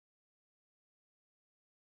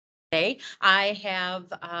Today, I have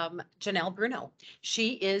Jenelle Bruno.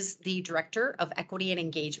 She is the Director of Equity and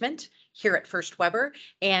Engagement here at First Weber,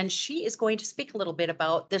 and she is going to speak a little bit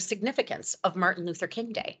about the significance of Martin Luther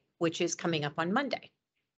King Day, which is coming up on Monday.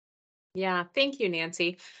 Yeah, thank you,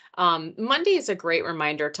 Nancy. Monday is a great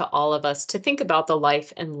reminder to all of us to think about the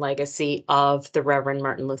life and legacy of the Reverend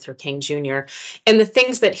Martin Luther King Jr. and the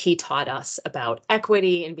things that he taught us about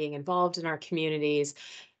equity and being involved in our communities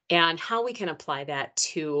and how we can apply that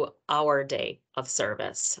to our day of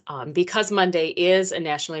service. Because Monday is a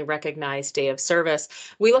nationally recognized day of service,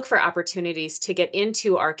 we look for opportunities to get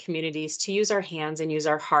into our communities, to use our hands and use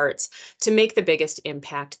our hearts to make the biggest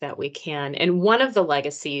impact that we can. And one of the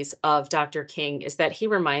legacies of Dr. King is that he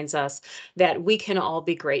reminds us that we can all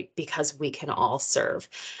be great because we can all serve.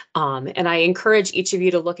 And I encourage each of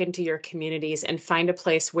you to look into your communities and find a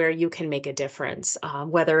place where you can make a difference,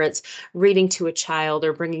 whether it's reading to a child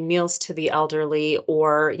or bringing meals to the elderly,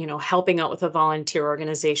 or helping out with a volunteer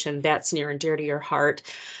organization that's near and dear to your heart.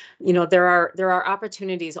 There are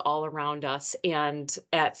opportunities all around us, and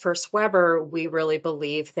at First Weber we really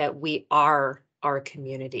believe that we are our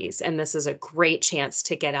communities, and this is a great chance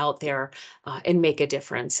to get out there and make a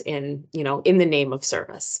difference in the name of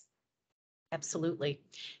service. Absolutely.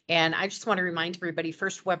 And I just want to remind everybody,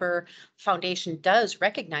 First Weber Foundation does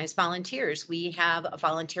recognize volunteers. We have a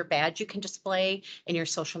volunteer badge you can display in your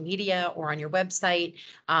social media or on your website.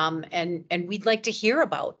 And we'd like to hear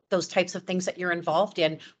about those types of things that you're involved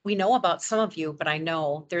in. We know about some of you, but I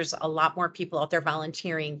know there's a lot more people out there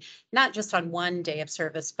volunteering, not just on one day of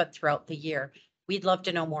service, but throughout the year. We'd love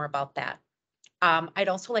to know more about that. I'd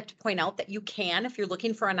also like to point out that you can, if you're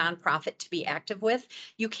looking for a nonprofit to be active with,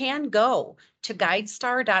 you can go to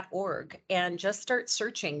guidestar.org and just start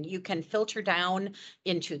searching. You can filter down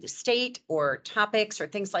into the state or topics or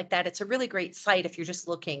things like that. It's a really great site if you're just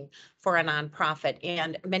looking for a nonprofit.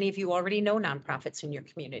 And many of you already know nonprofits in your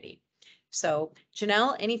community. So,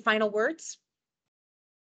 Jenelle, any final words?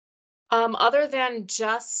 Other than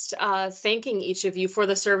just thanking each of you for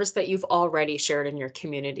the service that you've already shared in your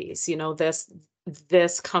communities.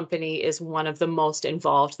 This company is one of the most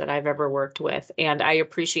involved that I've ever worked with, and I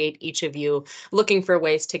appreciate each of you looking for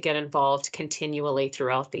ways to get involved continually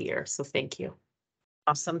throughout the year. So thank you.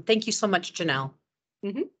 Awesome. Thank you so much, Jenelle.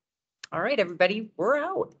 All right, everybody, we're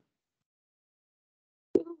out.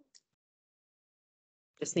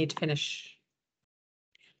 Just need to finish.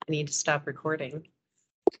 I need to stop recording.